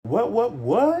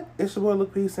What? It's your boy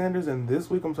Luke P. Sanders, and this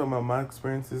week I'm talking about my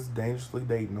experiences dangerously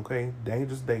dating, okay?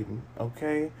 Dangerous dating,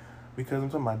 okay? Because I'm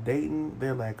talking about dating,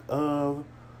 they're like,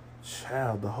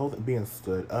 child, the whole thing, being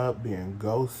stood up, being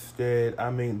ghosted,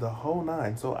 I mean, the whole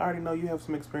nine. So I already know you have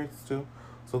some experiences too.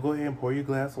 So go ahead and pour your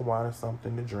glass of wine or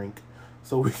something to drink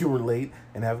so we can relate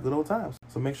and have a good old time.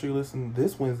 So make sure you listen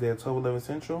this Wednesday at 12:11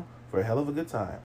 Central for a hell of a good time.